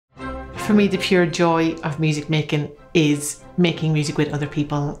For me, the pure joy of music making is making music with other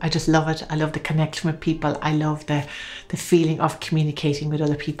people. I just love it. I love the connection with people. I love the feeling of communicating with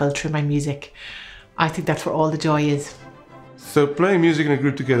other people through my music. I think that's where all the joy is. So playing music in a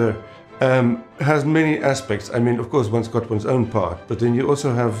group together has many aspects. I mean, of course, one's got one's own part, but then you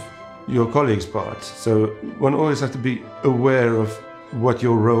also have your colleagues' parts. So one always has to be aware of what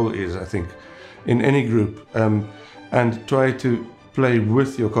your role is, I think, in any group, and try to play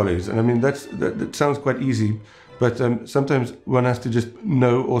with your colleagues. And I mean, that sounds quite easy, but sometimes one has to just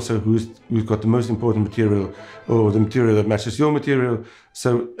know also who's got the most important material, or the material that matches your material.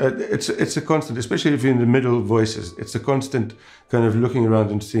 So it's a constant, especially if you're in the middle voices, it's a constant kind of looking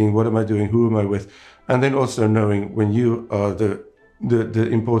around and seeing what am I doing, who am I with, and then also knowing when you are the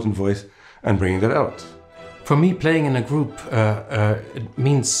important voice and bringing that out. For me, playing in a group it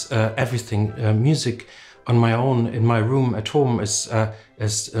means everything. Music on my own, in my room at home, is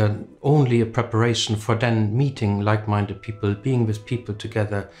only a preparation for then meeting like-minded people, being with people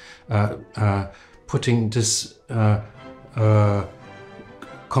together, putting this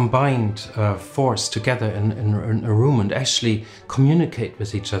combined force together in a room and actually communicate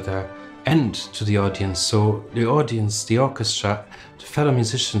with each other and to the audience. So the audience, the orchestra, the fellow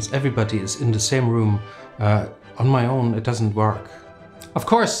musicians, everybody is in the same room. On my own, it doesn't work. Of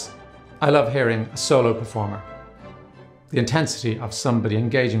course, I love hearing a solo performer. The intensity of somebody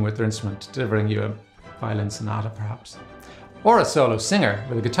engaging with their instrument, delivering you a violin sonata perhaps. Or a solo singer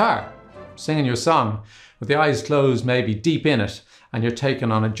with a guitar, singing your song with the eyes closed, maybe deep in it, and you're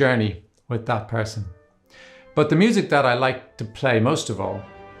taken on a journey with that person. But the music that I like to play most of all,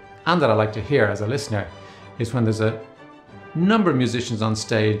 and that I like to hear as a listener, is when there's a number of musicians on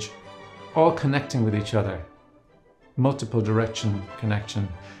stage all connecting with each other, multiple direction connection,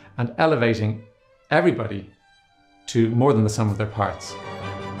 and elevating everybody to more than the sum of their parts.